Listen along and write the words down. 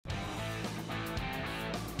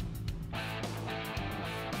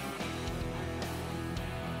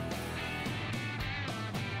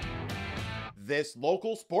This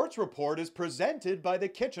local sports report is presented by the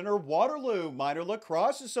Kitchener-Waterloo Minor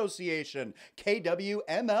Lacrosse Association.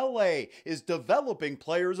 KWMLA is developing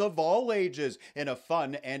players of all ages in a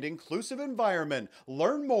fun and inclusive environment.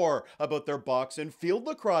 Learn more about their box and field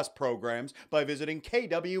lacrosse programs by visiting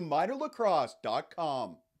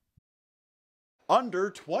kwminorlacrosse.com.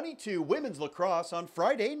 Under-22 women's lacrosse on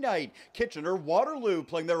Friday night. Kitchener-Waterloo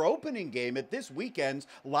playing their opening game at this weekend's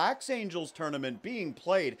Lax Angels tournament being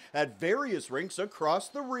played at various rinks across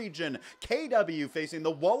the region. KW facing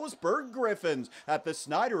the Wallaceburg Griffins at the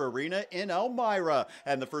Snyder Arena in Elmira.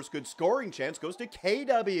 And the first good scoring chance goes to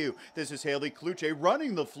KW. This is Haley Kluche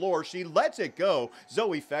running the floor. She lets it go.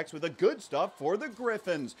 Zoe Fex with a good stop for the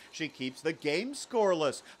Griffins. She keeps the game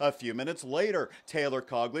scoreless. A few minutes later, Taylor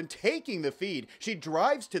Coughlin taking the feed. She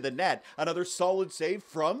drives to the net. Another solid save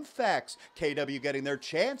from Fex. KW getting their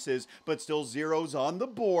chances, but still zeros on the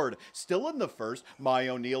board. Still in the first, Mai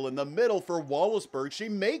O'Neill in the middle for Wallaceburg. She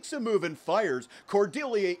makes a move and fires.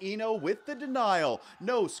 Cordelia Eno with the denial.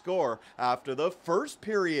 No score after the first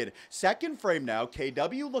period. Second frame now,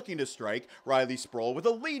 KW looking to strike. Riley Sproul with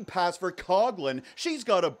a lead pass for Coughlin. She's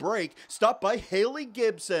got a break. Stopped by Haley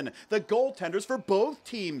Gibson. The goaltenders for both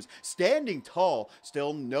teams standing tall.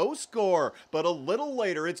 Still no score, but a little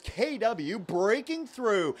later, it's KW breaking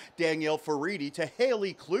through. Danielle Faridi to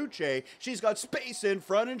Haley Kluche. She's got space in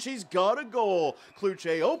front and she's got a goal.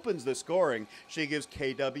 Kluche opens the scoring. She gives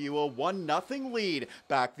KW a 1-0 lead.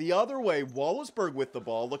 Back the other way, Wallaceburg with the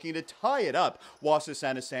ball looking to tie it up.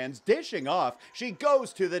 Wassasanasan's dishing off. She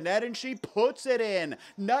goes to the net and she puts it in.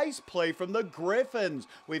 Nice play from the Griffins.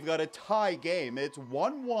 We've got a tie game. It's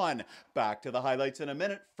 1-1. Back to the highlights in a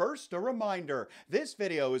minute. First, a reminder. This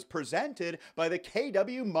video is presented by the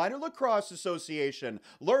KW Minor Lacrosse Association.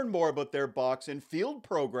 Learn more about their box and field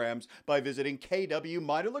programs by visiting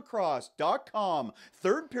kwminorlacrosse.com.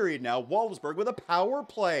 Third period now, Wallaceburg with a power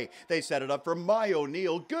play. They set it up for Mai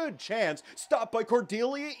O'Neill. Good chance. Stopped by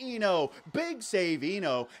Cordelia Eno. Big save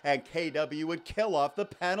Eno, and KW would kill off the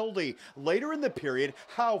penalty. Later in the period,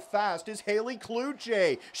 how fast is Haley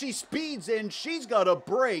Kluche? She speeds in. She's got a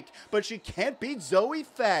break, but she can't beat Zoe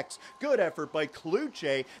Fex. Good effort by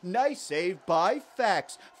Kluche. Nice save by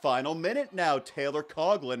Fex. Final minute now. Taylor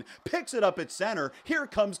Coughlin picks it up at center. Here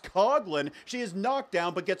comes Coughlin. She is knocked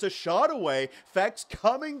down but gets a shot away. Fex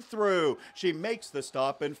coming through. She makes the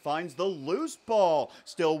stop and finds the loose ball.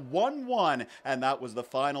 Still 1-1, and that was the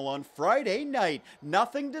final on Friday night.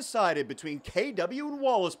 Nothing decided between KW and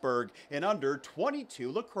Wallaceburg in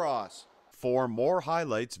under-22 lacrosse. For more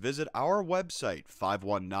highlights, visit our website,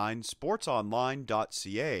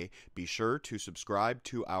 519sportsonline.ca. Be sure to subscribe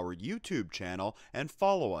to our YouTube channel and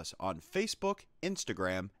follow us on Facebook,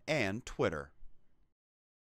 Instagram, and Twitter.